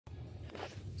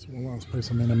So the last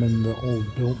place I'm in the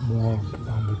old Biltmore,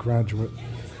 the Graduate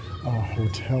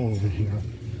Hotel over here.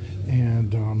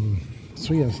 And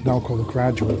so yeah, it's now called the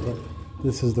Graduate, but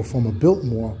this is the former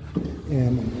Biltmore.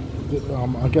 And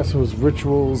I guess it was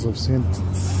rituals of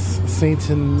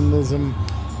Satanism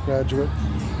Graduate.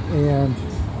 And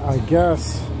I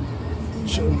guess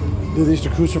they used to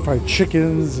crucify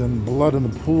chickens and blood in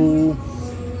the pool.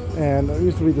 And it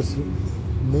used to be this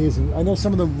amazing. I know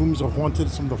some of the rooms are haunted,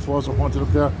 some of the floors are haunted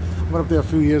up there. I went up there a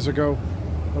few years ago,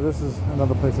 but this is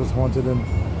another place that's haunted. And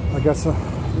I guess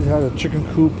we had a chicken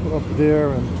coop up there,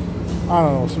 and I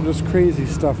don't know, some just crazy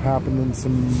stuff happened, and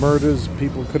some murders.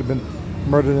 People could have been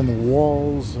murdered in the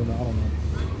walls, and I don't know,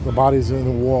 the bodies in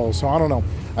the walls. So I don't know.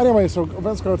 Anyway, so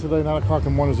events go today, 9 o'clock in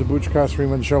the morning is the Boochcast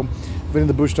rerun show.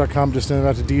 VinnyTheBooch.com, just in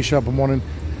about the D Shop in the morning.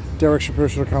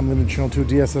 DerekShapiro.com, Linen Channel 2,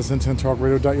 DSS Intent Talk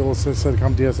Radio.com,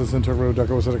 DSS Intent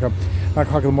Radio.com, 9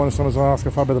 o'clock in the morning, Summers on Alaska,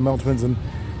 followed by the Mel Twins and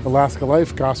Alaska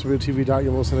Life,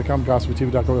 GospelTV.com,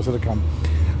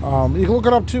 GospelTV.com. You can look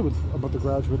it up too about the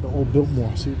Graduate, the old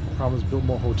Biltmore. See, Promise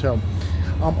Biltmore Hotel.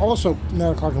 Also,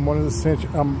 9 o'clock in the morning, this is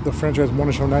the franchise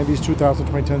morning show 90s, 2000,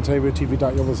 2010,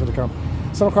 TV.com.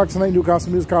 7 o'clock tonight, new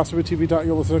gospel news,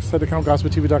 GospelTV.com,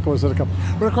 GospelTV.com.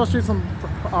 Right across the street from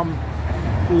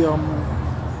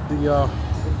the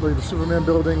Superman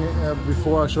building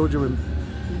before I showed you in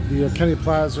the Kenny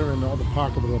Plaza and all the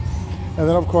park over there. And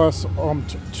then, of course,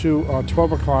 to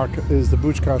 12 o'clock is the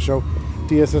Boochcast show,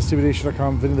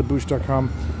 DSSTV.com, VinnyTheBooch.com,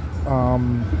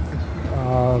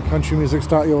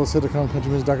 countrymusic.com,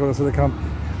 countrymusic.com,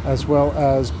 as well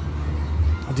as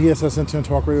DSS Internet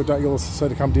Talk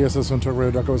Radio.com, DSS Internet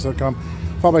Radio.com,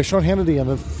 followed by Sean Hannity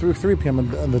and through 3 p.m.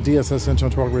 and the DSS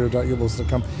Internet Talk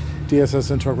Radio.com,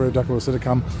 DSS Internet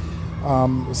Radio.com.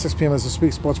 6 p.m. is the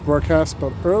Speak Sports broadcast,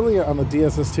 but earlier on the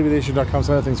DSSTV.com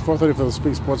side of things, 4:30 for the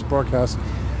Speak Sports broadcast.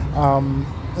 And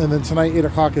then tonight, 8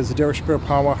 o'clock is the Derek Shapiro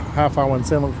Power Half Hour on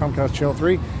Salem Comcast Channel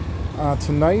 3.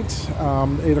 Tonight,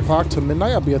 8 o'clock to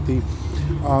midnight, I'll be at the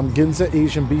Ginza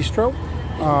Asian Bistro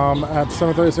at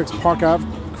 736 Park Ave,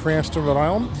 Cranston, Rhode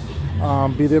Island.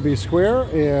 Be there, be square.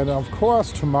 And of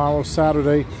course, tomorrow,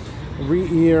 Saturday,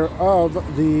 re-air of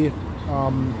the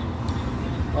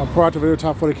Pro Active Radio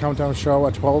Top 40 Countdown Show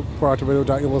at 12.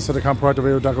 ProActiveRadio.com,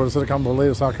 ProActiveRadio.com, the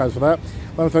latest archives for that.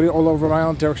 11:30 all over Rhode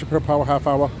Island, Derek Shapiro Power Half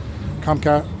Hour,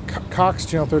 Comcast, Cox,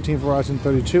 Channel 13, Verizon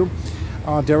 32.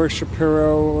 Derek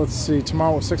Shapiro, let's see,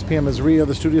 tomorrow at 6 p.m. is re-air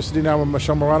the studio sitting down with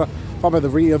Michelle Morata, followed by the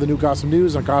re-air of the new Gospel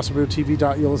News on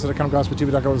GospelTV.com,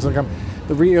 GospelTV.com.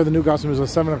 The re-air of the new Gospel News at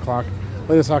 7 o'clock.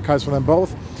 Latest archives for them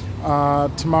both.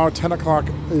 Tomorrow, 10 o'clock,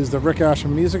 is the Rick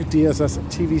Ashman Music,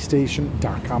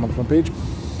 DSSTVStation.com on the front page.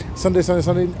 Sunday,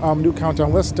 new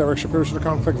countdown list,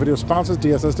 DerekShapiro.com, click video sponsors,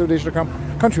 DSSTV.com,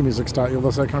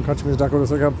 countrymusic.com,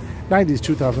 countrymusic.com, 90s,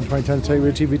 2000, 2010,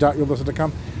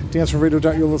 TV.com,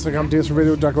 dancefomradio.com,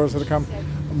 dancefomradio.com,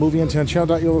 movie and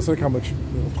channel.com, which,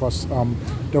 of course,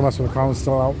 don't mess with the comments,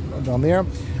 still out down there.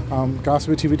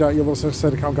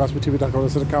 GospelTV.com,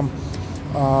 GospelTV.com,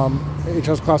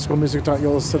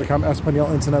 HSClassicalmusic.com,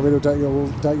 Espanol Internet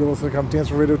Radio.com,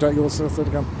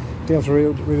 dancefomradio.com,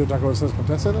 DMsRadio.com.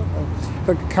 That's it.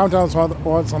 The countdown's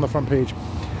on the front page.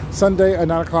 Sunday at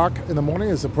 9 o'clock in the morning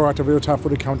is the Pro Active Radio Top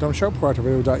 40 Countdown Show.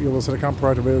 ProActiveRadio.com,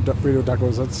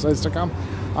 ProActiveRadio.com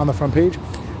on the front page.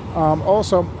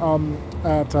 Also,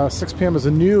 at 6 p.m. is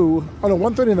a new,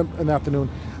 1:30 in the afternoon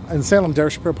in Salem,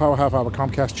 Derek Shapiro Power Half Hour,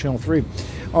 Comcast Channel 3.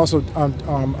 Also,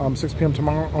 6 p.m.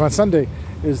 tomorrow, on Sunday,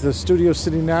 is the Studio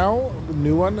City Now,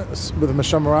 new one, with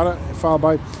Michelle Morata, followed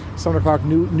by 7 o'clock,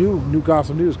 new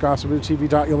Gospel News,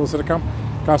 GospelTV.com,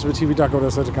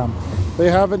 GospelTV.com. There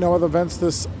you have it, no other events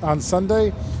this on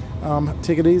Sunday.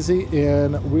 Take it easy,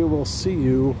 and we will see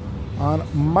you on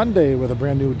Monday with a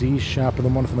brand new D Shap in the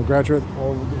morning from the Graduate,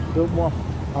 or Biltmore.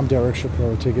 I'm Derek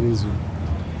Shapiro. Take it easy.